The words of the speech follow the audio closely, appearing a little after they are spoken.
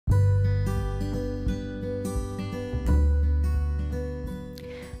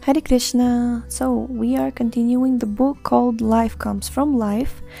Hare Krishna. So, we are continuing the book called Life Comes from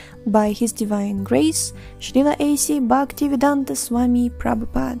Life by His Divine Grace, Śrīla A.C. Bhaktivedanta Swami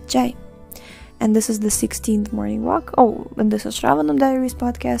Prabhupāda Jai. And this is the 16th morning walk. And this is Shravanam Diaries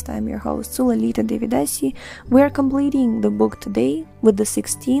podcast. I'm your host, Sulalita Devidasi. We are completing the book today with the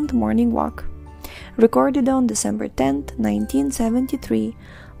 16th morning walk. Recorded on December 10th, 1973,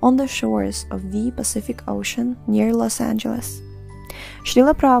 on the shores of the Pacific Ocean near Los Angeles.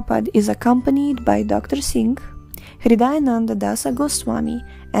 Śrīla Prabhupāda is accompanied by Dr. Singh, Hridayananda Dasa Goswami,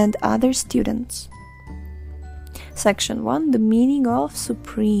 and other students. Section 1. The meaning of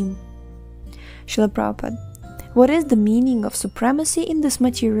supreme. Śrīla Prabhupāda: what is the meaning of supremacy in this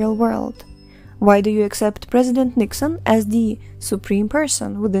material world? Why do you accept President Nixon as the supreme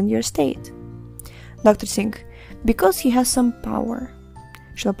person within your state? Dr. Singh: because he has some power.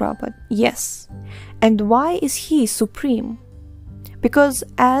 Śrīla Prabhupāda: yes. And why is he supreme? Because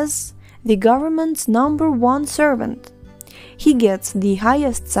as the government's number one servant, he gets the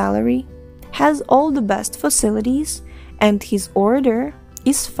highest salary, has all the best facilities, and his order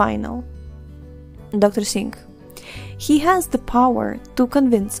is final. Dr. Singh: he has the power to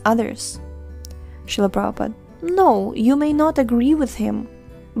convince others. Śrīla Prabhupāda: no, you may not agree with him,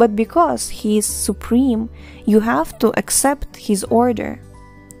 but because he is supreme, you have to accept his order.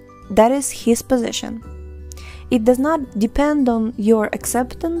 That is his position. It does not depend on your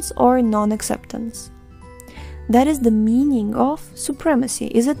acceptance or non-acceptance. That is the meaning of supremacy,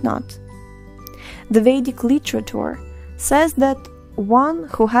 is it not? The Vedic literature says that one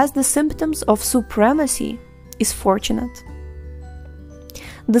who has the symptoms of supremacy is fortunate.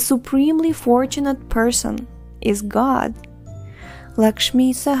 The supremely fortunate person is God.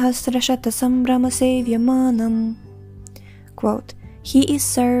 Lakshmi sahasrashata sambrama sevyamanam. Quote, he is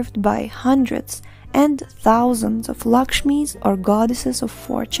served by hundreds and thousands of Lakshmis or goddesses of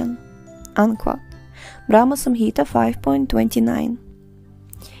fortune. Unquote. Brahma Samhita 5.29.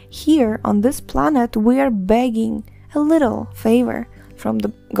 Here on this planet we are begging a little favor from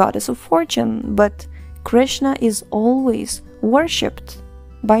the goddess of fortune, but Krishna is always worshipped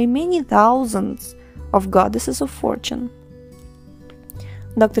by many thousands of goddesses of fortune.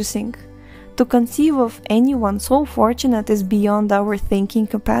 Dr. Singh: to conceive of anyone so fortunate is beyond our thinking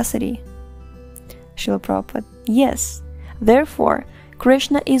capacity. Śrīla Prabhupāda: yes, therefore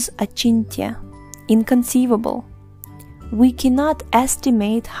Krishna is achintya, inconceivable. We cannot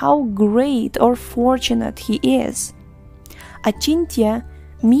estimate how great or fortunate he is. Achintya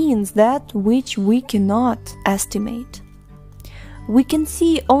means that which we cannot estimate. We can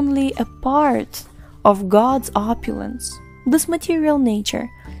see only a part of God's opulence, this material nature,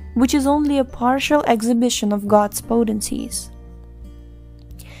 which is only a partial exhibition of God's potencies.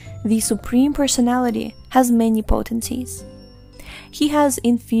 The Supreme Personality has many potencies. He has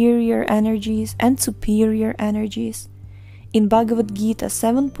inferior energies and superior energies. In Bhagavad Gita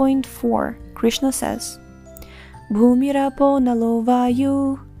 7.4, Krishna says, Bhumirapo nalo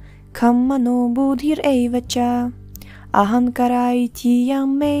vayu kammano buddhir evacha ahankara iti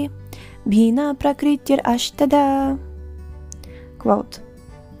yamme bhina prakritir ashtada. Quote,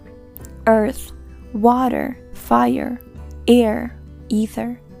 earth, water, fire, air,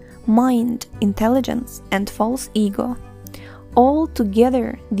 ether, mind, intelligence, and false ego. All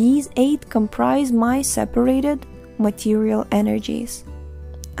together, these 8 comprise my separated material energies.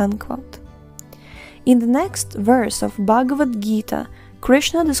 Unquote. In the next verse of Bhagavad Gita,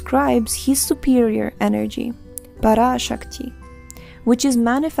 Krishna describes his superior energy, Parashakti, which is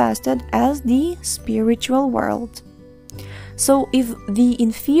manifested as the spiritual world. So if the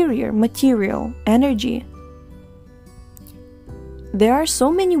inferior material energy, there are so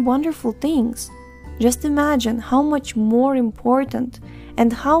many wonderful things. Just imagine how much more important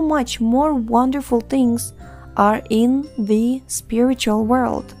and how much more wonderful things are in the spiritual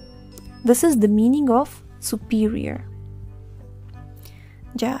world. This is the meaning of superior.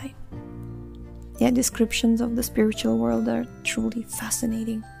 Jai. Yeah, descriptions of the spiritual world are truly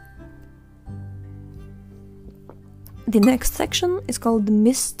fascinating. The next section is called The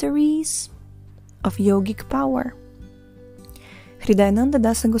Mysteries of Yogic Power. Hridayananda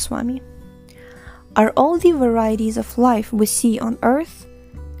Dasa Goswami: are all the varieties of life we see on earth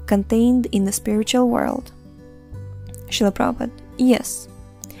contained in the spiritual world? Śrīla Prabhupāda: yes.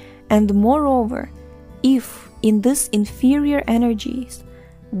 And moreover, if in these inferior energies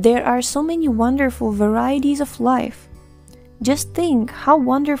there are so many wonderful varieties of life, just think how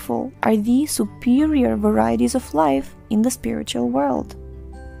wonderful are the superior varieties of life in the spiritual world.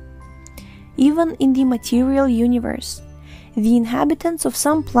 Even in the material universe, the inhabitants of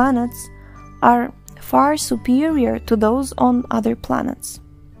some planets are far superior to those on other planets.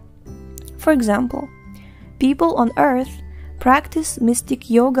 For example, people on Earth practice mystic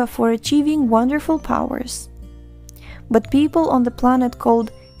yoga for achieving wonderful powers. But people on the planet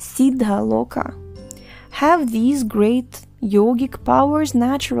called Siddha Loka have these great yogic powers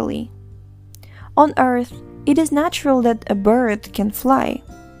naturally. On Earth, it is natural that a bird can fly,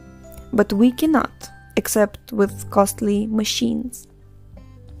 but we cannot, except with costly machines.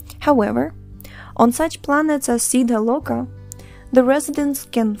 However, on such planets as Siddha Loka, the residents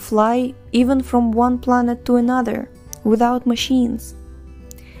can fly even from one planet to another without machines.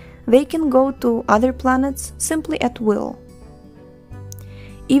 They can go to other planets simply at will.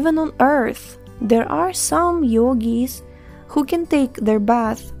 Even on Earth, there are some yogis who can take their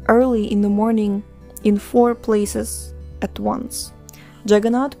bath early in the morning in 4 places at once: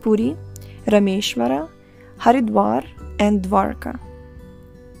 Jagannath Puri, Rameshwara, Haridwar, and Dwarka.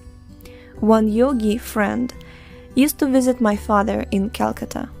 One yogi friend used to visit my father in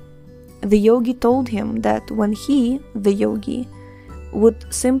Calcutta. The yogi told him that when he, the yogi, would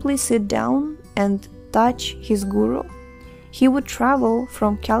simply sit down and touch his guru, he would travel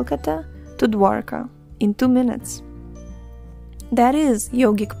from Calcutta to Dwarka in 2 minutes. That is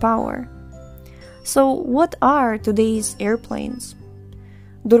yogic power. So what are today's airplanes?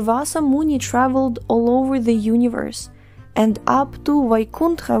 Durvasa Muni traveled all over the universe and up to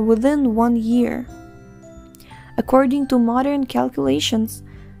Vaikuntha within 1 year. According to modern calculations,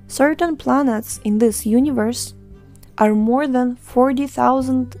 certain planets in this universe are more than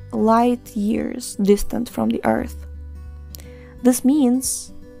 40,000 light years distant from the Earth. This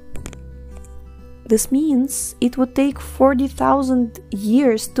means it would take 40,000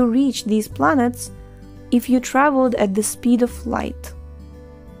 years to reach these planets if you traveled at the speed of light.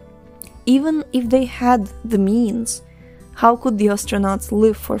 Even if they had the means, how could the astronauts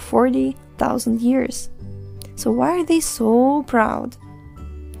live for 40,000 years? So why are they so proud?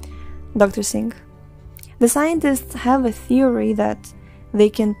 Dr. Singh: the scientists have a theory that they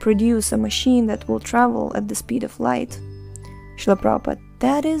can produce a machine that will travel at the speed of light. Śrīla Prabhupāda: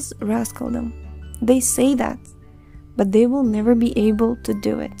 that is rascaldom. They say that, but they will never be able to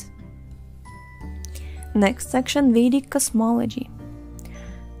do it. Next section, Vedic cosmology.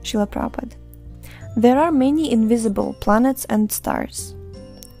 Śrīla Prabhupāda: there are many invisible planets and stars.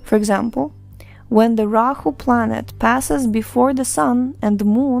 For example, when the Rāhu planet passes before the Sun and the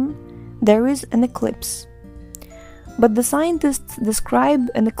Moon, there is an eclipse. But the scientists describe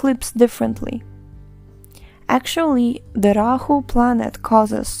an eclipse differently. Actually, the Rāhu planet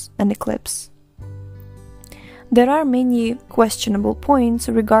causes an eclipse. There are many questionable points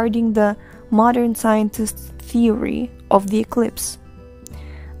regarding the modern scientists' theory of the eclipse.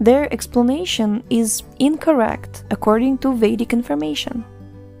 Their explanation is incorrect according to Vedic information.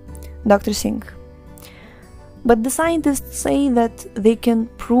 Dr. Singh: but the scientists say that they can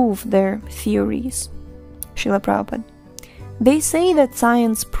prove their theories. Śrīla Prabhupāda: they say that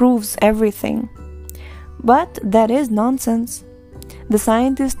science proves everything. But that is nonsense. The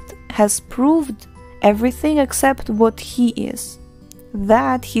scientist has proved everything except what he is.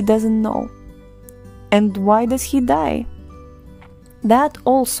 That he doesn't know. And why does he die? That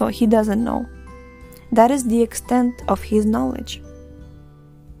also he doesn't know. That is the extent of his knowledge.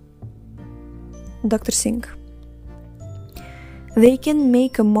 Dr. Singh: they can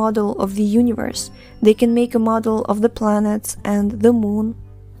make a model of the universe. They can make a model of the planets and the moon.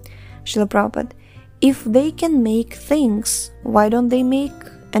 Śrīla Prabhupāda: if they can make things, why don't they make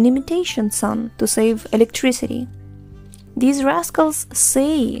an imitation sun to save electricity? These rascals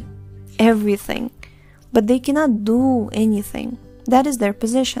say everything, but they cannot do anything. That is their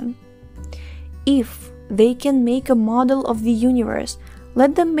position. If they can make a model of the universe,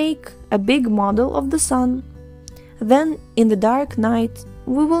 let them make a big model of the sun. Then, in the dark night,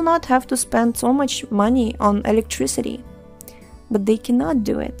 we will not have to spend so much money on electricity. But they cannot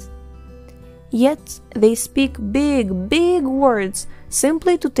do it. Yet, they speak big, big words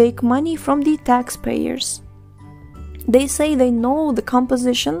simply to take money from the taxpayers. They say they know the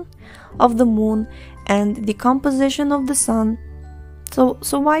composition of the moon and the composition of the sun.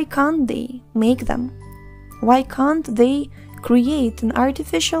 So why can't they make them? Why can't they create an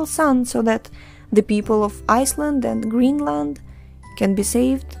artificial sun so that the people of Iceland and Greenland can be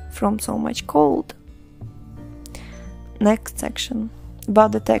saved from so much cold? Next section,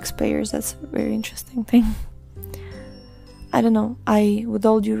 about the taxpayers. That's a very interesting thing. I don't know, with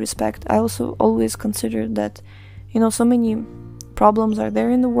all due respect, I also always considered that, so many problems are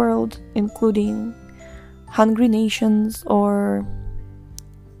there in the world, including hungry nations or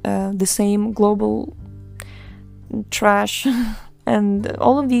the same global trash, and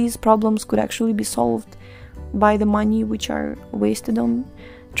all of these problems could actually be solved by the money which are wasted on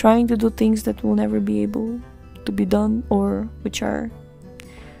trying to do things that will never be able to be done, or which are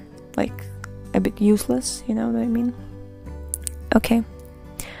like a bit useless, you know what I mean? Okay.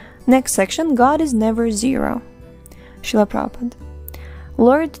 Next section, God is never zero. Śrīla Prabhupāda.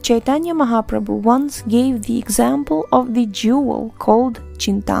 Lord Chaitanya Mahaprabhu once gave the example of the jewel called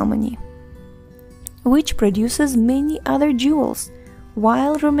Chintamani, which produces many other jewels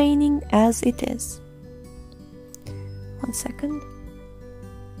while remaining as it is. 1 second.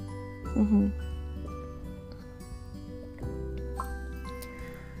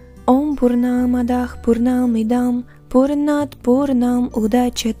 Om Purnamadah Purnamidam Purnat Purnam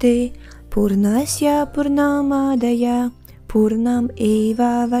Udachyate Purnasya Purnamadaya Purnam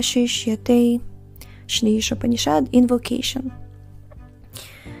Eva Vashishyate. Shri Upanishad Invocation.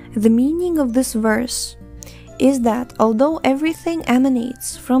 The meaning of this verse is that although everything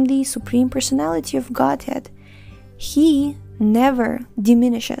emanates from the Supreme Personality of Godhead, He never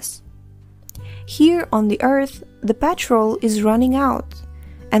diminishes. Here on the earth, the petrol is running out,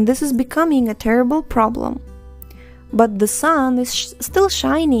 and this is becoming a terrible problem. But the sun is still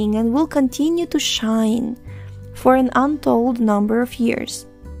shining and will continue to shine for an untold number of years.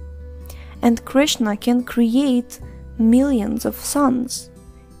 And Krishna can create millions of suns.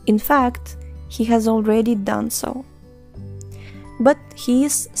 In fact, He has already done so. But He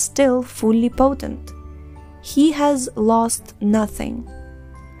is still fully potent. He has lost nothing.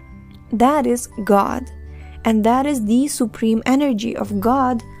 That is God, and that is the supreme energy of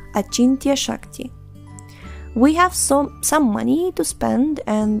God, Achintya Shakti. We have some money to spend,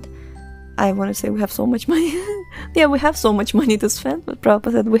 and I want to say we have so much money. Yeah, we have so much money to spend, but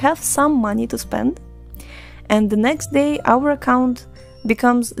Prabhupada said we have some money to spend, and the next day our account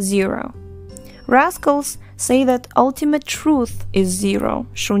becomes zero. Rascals say that ultimate truth is zero,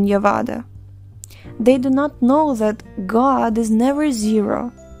 Shunyavada. They do not know that God is never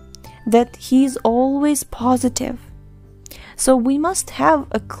zero, that He is always positive. So we must have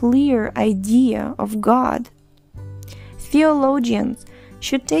a clear idea of God. Theologians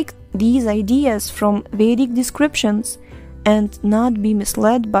should take these ideas from Vedic descriptions and not be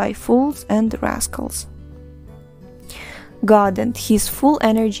misled by fools and rascals. God and His full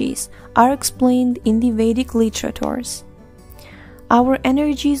energies are explained in the Vedic literatures. Our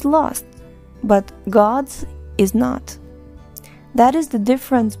energy is lost, but God's is not. That is the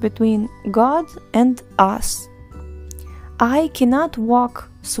difference between God and us. I cannot walk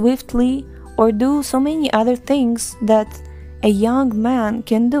swiftly or do so many other things that a young man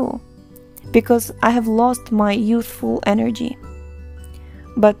can do, because I have lost my youthful energy.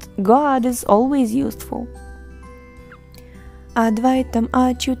 But God is always youthful. Advaitam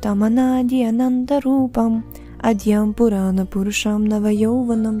achyutam anadi ananta rupam adyam purana purusham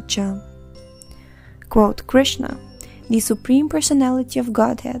navayovanam cha. Quote, Krishna, the Supreme Personality of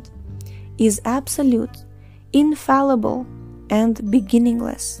Godhead, is absolute, infallible, and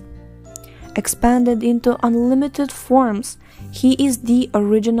beginningless. Expanded into unlimited forms, He is the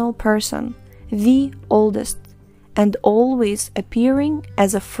original person, the oldest, and always appearing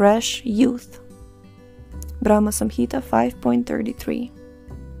as a fresh youth. Brahma Samhita 5.33.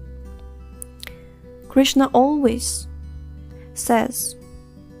 Krishna always says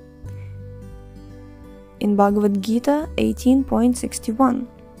in Bhagavad Gita 18.61,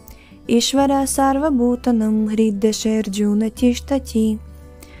 Ishvara sarva bhutanam hriddasharjuna tishtati.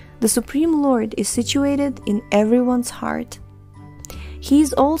 The Supreme Lord is situated in everyone's heart. He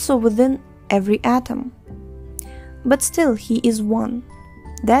is also within every atom. But still He is one.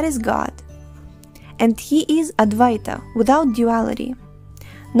 That is God. And He is Advaita, without duality.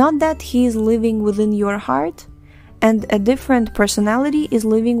 Not that He is living within your heart and a different personality is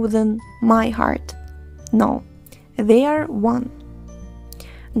living within my heart. No, they are one.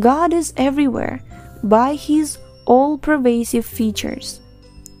 God is everywhere by His all-pervasive features,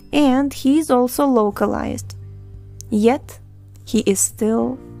 and He is also localized. Yet, He is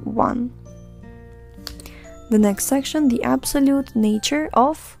still one. The next section, the absolute nature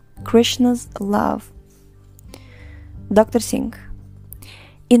of Krishna's love. Dr. Singh.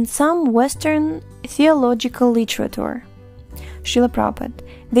 In some Western theological literature, Śrīla Prabhupāda,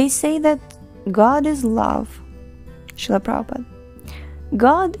 they say that God is love. Śrīla Prabhupāda.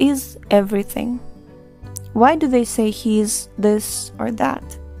 God is everything. Why do they say He is this or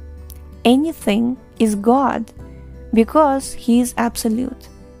that? Anything is God because He is absolute.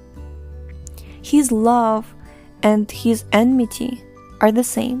 His love and His enmity are the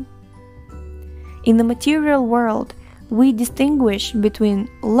same. In the material world, we distinguish between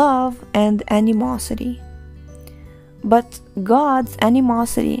love and animosity. But God's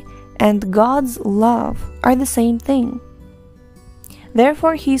animosity and God's love are the same thing.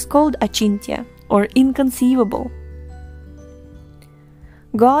 Therefore he is called Achintya, or inconceivable.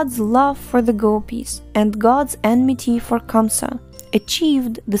 God's love for the gopis and God's enmity for Kamsa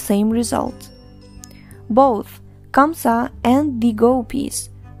achieved the same result. Both Kamsa and the gopis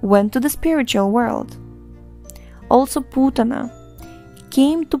went to the spiritual world. Also Putana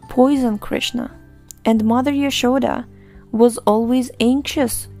came to poison Krishna, and Mother Yashoda was always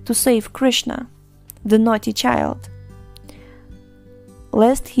anxious to save Krishna, the naughty child,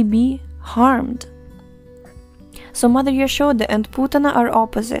 lest he be harmed. So Mother Yashoda and Putana are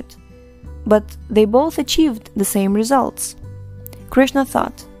opposite, but they both achieved the same results. Krishna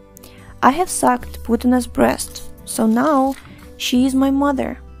thought, I have sucked Putana's breast, so now she is my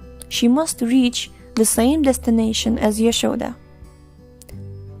mother. She must reach the same destination as Yashoda.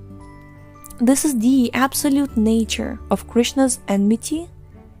 This is the absolute nature of Krishna's enmity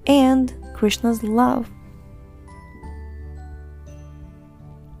and Krishna's love.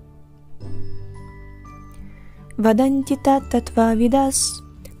 Vadanti tattva vidas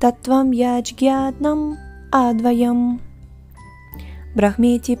tattvam yajgyatnam advayam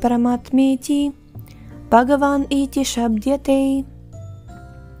brahmeti paramatmeti bhagavan iti shabdyate.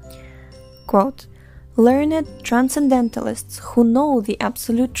 Quote, learned transcendentalists who know the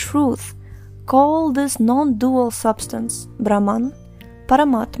absolute truth call this non-dual substance Brahman,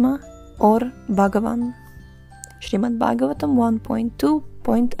 Paramatma, or Bhagavan. Srimad Bhagavatam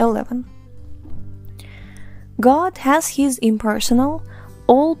 1.2.11. God has his impersonal,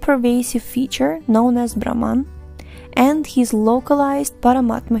 all-pervasive feature known as Brahman and his localized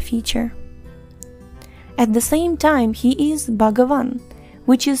Paramatma feature. At the same time, he is Bhagavan,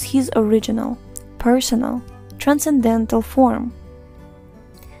 which is his original, personal, transcendental form.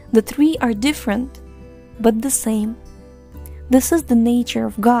 The three are different, but the same. This is the nature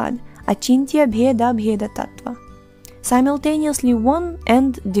of God, Achintya Bheda Bheda Tattva, simultaneously one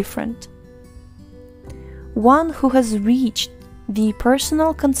and different. One who has reached the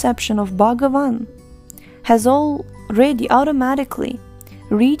personal conception of Bhagavan has already automatically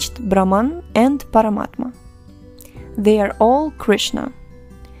reached Brahman and Paramatma. They are all Krishna,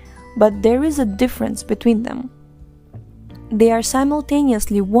 but there is a difference between them. They are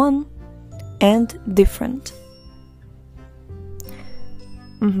simultaneously one and different.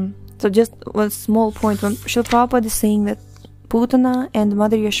 So just one small point, when Śrīla Prabhupāda is saying that Putana and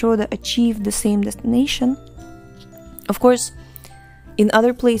Mother Yashoda achieved the same destination, of course, in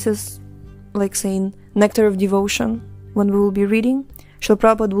other places, like saying Nectar of Devotion, when we will be reading, Śrīla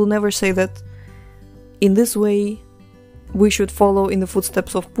Prabhupāda will never say that in this way we should follow in the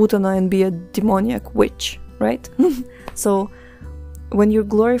footsteps of Putana and be a demoniac witch, right? So when you're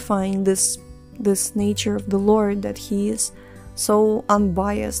glorifying this nature of the Lord, that he is so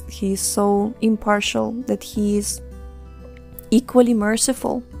unbiased, he is so impartial, that he is equally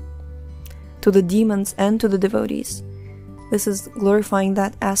merciful to the demons and to the devotees, this is glorifying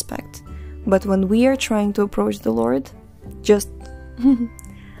that aspect. But when we are trying to approach the Lord, just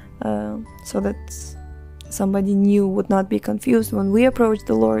so that somebody new would not be confused, when we approach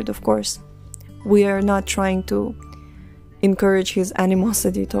the Lord, of course, we are not trying to encourage his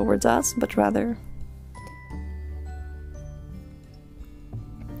animosity towards us, but rather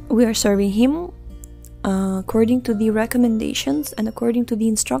we are serving him according to the recommendations and according to the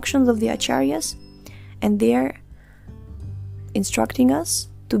instructions of the acharyas, and they are instructing us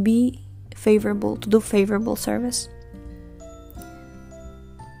to be favorable, to do favorable service.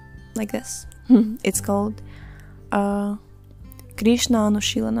 Like this. It's called Krishna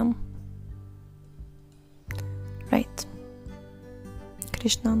Anushilanam. Right.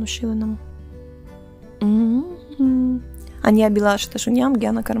 Krishna Anushilanam. Anya Bilashta Shunyam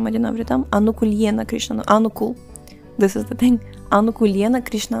Gyana Karmadina Vritam Anukulyena Krishna Anukul. This is the thing. Anukulyena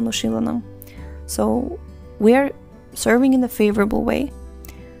Krishna Anushilanam. So we are serving in a favorable way.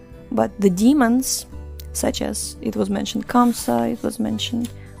 But the demons, such as it was mentioned Kamsa, it was mentioned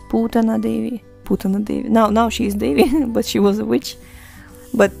Putana Devi. Now she is Devi, but she was a witch.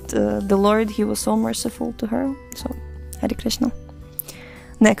 But the Lord, he was so merciful to her. So, Hare Krishna.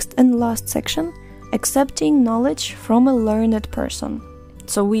 Next and last section, accepting knowledge from a learned person.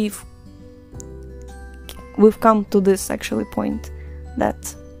 So we've come to this actually point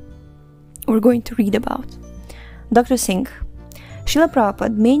that we're going to read about. Dr. Singh, Śrīla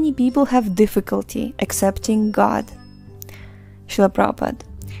Prabhupāda, many people have difficulty accepting God. Śrīla Prabhupāda,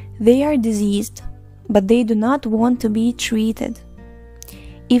 they are diseased, but they do not want to be treated.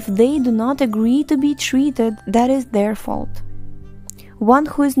 If they do not agree to be treated, that is their fault. One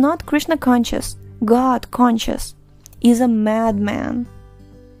who is not Krishna conscious, God conscious, is a madman.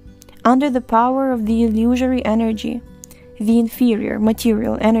 Under the power of the illusory energy, the inferior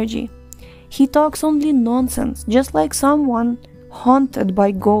material energy. He talks only nonsense, just like someone haunted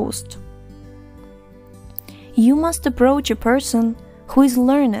by ghosts. You must approach a person who is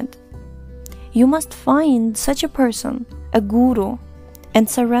learned. You must find such a person, a guru, and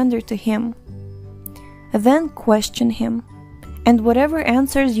surrender to him. Then question him, and whatever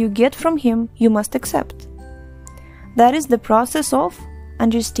answers you get from him, you must accept. That is the process of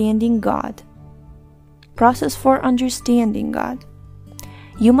understanding God. Process for understanding God.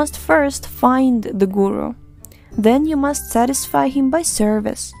 You must first find the guru. Then you must satisfy him by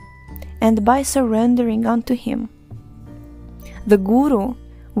service and by surrendering unto him. The guru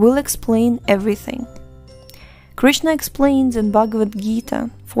will explain everything. Krishna explains in Bhagavad Gita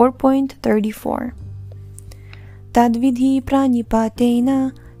 4.34. Tadvidhi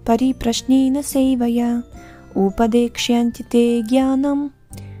pranipatena pariprashnena sevaya upadekshyanti te jnanam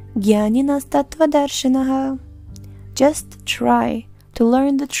jnaninas tattvadarshanaha. Just try to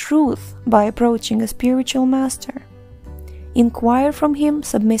learn the truth by approaching a spiritual master. Inquire from him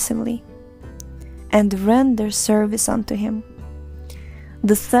submissively and render service unto him.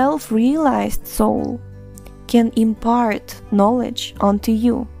 The self-realized soul can impart knowledge unto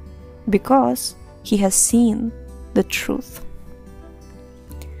you because he has seen the truth.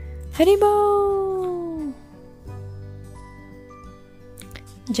 Haribo!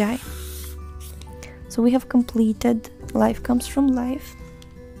 Jai. So we have completed Life Comes from Life.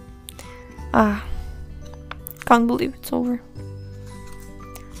 Can't believe it's over.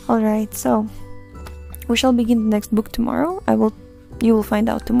 Alright, so we shall begin the next book tomorrow. You will find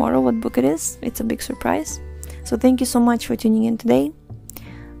out tomorrow what book it is. It's a big surprise. So thank you so much for tuning in today.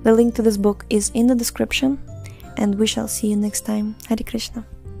 The link to this book is in the description, and we shall see you next time. Hare Krishna.